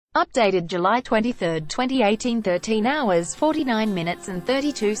Updated July 23, 2018, 13 hours 49 minutes and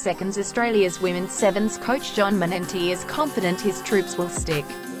 32 seconds. Australia's women's sevens coach John Manenti is confident his troops will stick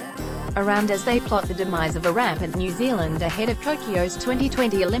around as they plot the demise of a rampant New Zealand ahead of Tokyo's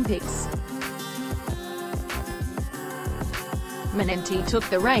 2020 Olympics. Manenti took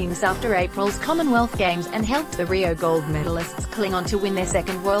the reins after April's Commonwealth Games and helped the Rio gold medallists cling on to win their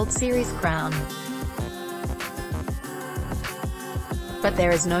second World Series crown. But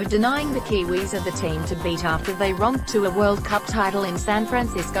there is no denying the Kiwis are the team to beat after they romped to a World Cup title in San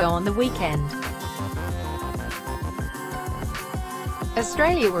Francisco on the weekend.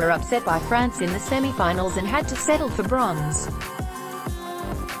 Australia were upset by France in the semi-finals and had to settle for bronze.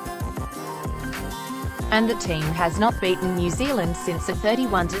 And the team has not beaten New Zealand since a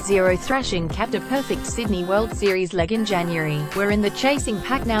 31-0 thrashing capped a perfect Sydney World Series leg in January. "We're in the chasing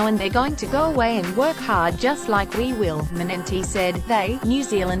pack now and they're going to go away and work hard just like we will," Manenti said. "They, New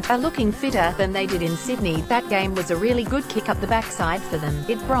Zealand, are looking fitter than they did in Sydney. That game was a really good kick up the backside for them.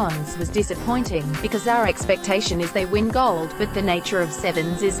 Bronze was disappointing, because our expectation is they win gold, but the nature of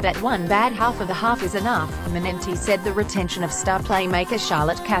sevens is that one bad half of the half is enough." Manenti said the retention of star playmaker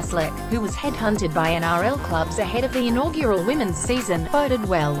Charlotte Caslick, who was headhunted by NRL clubs ahead of the inaugural women's season, boded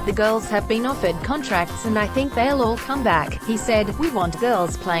well. "The girls have been offered contracts and I think they'll all come back," he said. "We want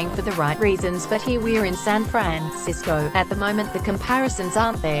girls playing for the right reasons, but here we're in San Francisco. At the moment the comparisons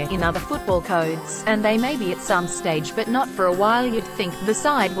aren't there in other football codes, and they may be at some stage but not for a while. You'd think the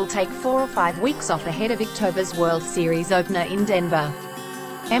side will take 4 or 5 weeks off ahead of October's World Series opener in Denver.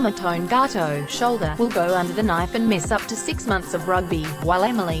 Emma Gato, shoulder, will go under the knife and miss up to 6 months of rugby, while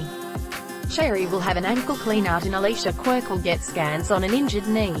Emily Cherry will have an ankle clean-out and Alicia Quirk will get scans on an injured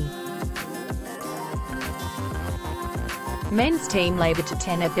knee." Men's team laboured to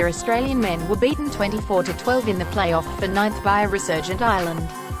 10 at their Australian men were beaten 24-12 in the playoff for 9th by a resurgent Ireland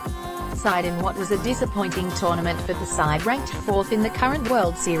side in what was a disappointing tournament for the side ranked 4th in the current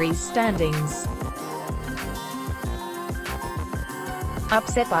World Series standings.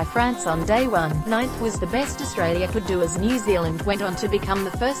 Upset by France on day one, 9th was the best Australia could do as New Zealand went on to become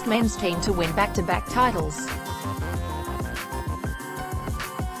the first men's team to win back-to-back titles.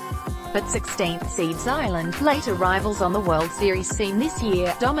 But 16th seeds Ireland, later rivals on the World Series scene this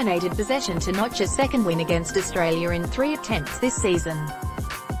year, dominated possession to notch a second win against Australia in 3 attempts this season.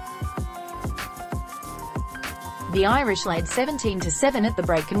 The Irish led 17-7 at the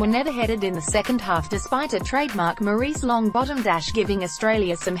break and were never headed in the second half despite a trademark Maurice long bottom dash giving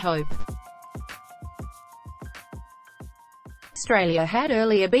Australia some hope. Australia had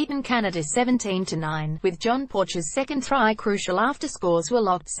earlier beaten Canada 17-9, with John Porch's second try crucial after scores were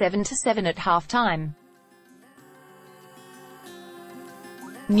locked 7-7 at half-time.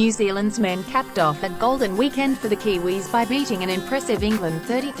 New Zealand's men capped off a golden weekend for the Kiwis by beating an impressive England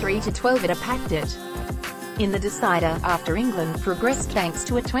 33-12 at a packed it in the decider, after England progressed thanks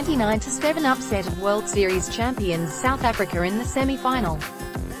to a 29-7 upset of World Series champions South Africa in the semi-final.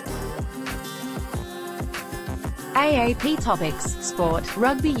 AAP topics: sport,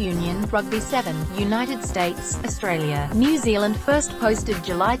 rugby union, rugby 7, United States, Australia, New Zealand. First posted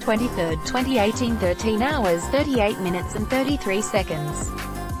July 23, 2018, 13 hours 38 minutes and 33 seconds.